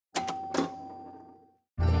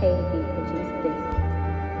KB produced this.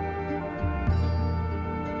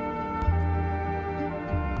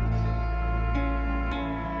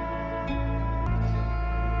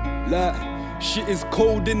 Like, shit is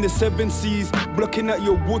cold in the 7 seas. Blocking out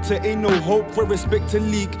your water, ain't no hope for respect to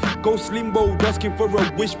leak. Ghost limbo, asking for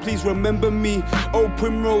a wish, please remember me. Old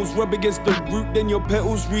primrose, rub against the root, then your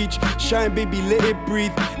petals reach. Shine, baby, let it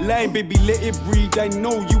breathe. Line, baby, let it breathe. I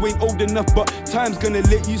know you ain't old enough, but time's gonna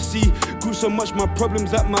let you see. Grew so much, my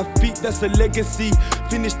problems at my feet, that's a legacy.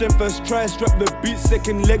 Finish them first try, strap the beat,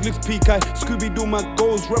 second leg looks peak. I Scooby-Doo my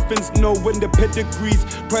goals, reference know when the pedigrees.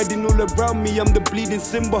 Priding all around me, I'm the bleeding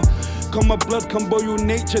Simba. Come my blood, come boil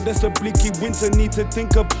nature, that's a bleaky winter. Need to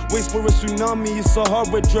think of ways for a tsunami, it's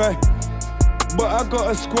Sahara dry. But I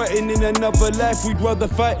got a squatting in another life, we'd rather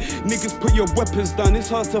fight. Niggas put your weapons down, it's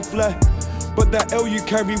hard to fly. But that L you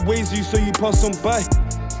carry weighs you, so you pass on by.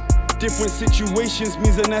 Different situations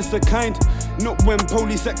means a nicer kind. Not when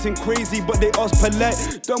police acting crazy, but they ask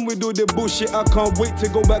polite. Done with all the bullshit, I can't wait to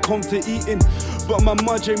go back home to eating. But my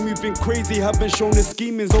margin moving crazy, haven't shown the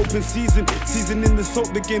scheming's open season. Seasoning the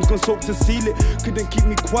salt, the game's gone soak to seal it. Couldn't keep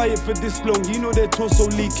me quiet for this long, you know their torso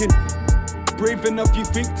leaking. Brave enough you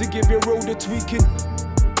think to give your road a tweaking.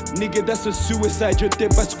 Nigga, that's a suicide, you're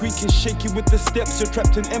dead by squeaking. Shaky with the steps, you're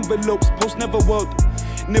trapped in envelopes. Post never world,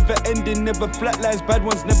 never ending, never flatlines. Bad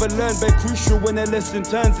ones never learn, but crucial when a lesson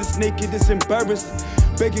turns. It's naked, it's embarrassed.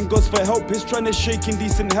 Begging gods for help, it's trying to shake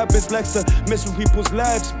indecent habits. Likes to mess with people's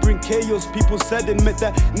lives, bring chaos, people saddened. Met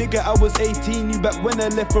that nigga, I was 18, knew back when I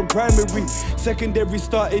left from primary. Secondary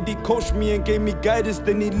started, he coached me and gave me guidance,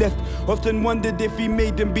 then he left. Often wondered if he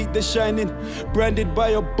made them beat the shining. Branded by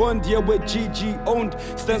a bond, yeah, what GG owned.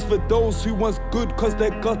 Stands for those who once good cause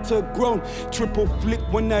their gutter grown. Triple flick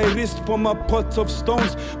when I wrist for my pot of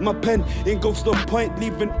stones. My pen engulfs the point,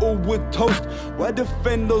 leaving all wood toast. Why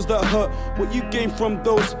defend those that hurt? What you gain from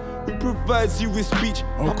those who provides you with speech?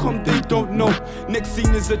 How come they don't know? Next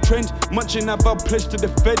scene is a trend, munching up our pledge to the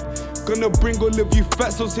Fed. Gonna bring all of you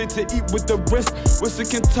fatsos here to eat with the rest. We're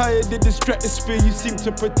sick and tired of this stratosphere you seem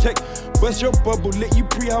to protect. Burst your bubble, let you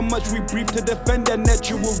pre how much we breathe to defend our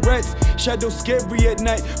natural rights. Shadows scary at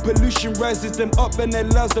night, pollution rises them up and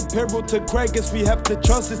allows the peril to cry. Guess we have the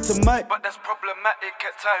chances to might, but that's problematic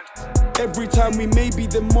at times. Every time we may be,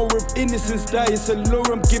 the more of innocence die. It's a law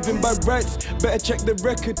I'm given by rights, better check the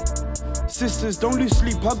record. Sisters, don't lose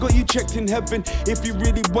sleep, I got you checked in heaven. If you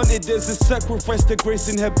really want it, there's a sacrifice to grace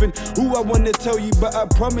in heaven. Who I wanna tell you, but I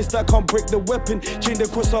promised I can't break the weapon. Chained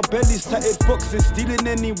across our bellies, tatted foxes, stealing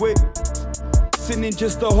anyway. Sinning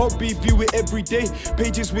just a hobby, view it every day.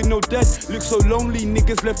 Pages with no dad, look so lonely,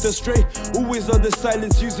 niggas left astray. Always on the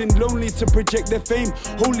silence, using lonely to project their fame.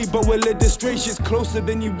 Holy but we're led astray, shit's closer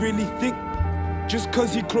than you really think. Just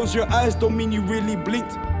cause you close your eyes don't mean you really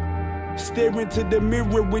blinked. Stare into the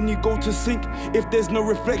mirror when you go to sink. If there's no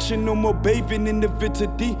reflection, no more bathing in the Vita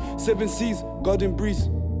D. 7 seas, garden breeze.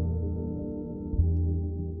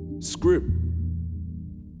 Script.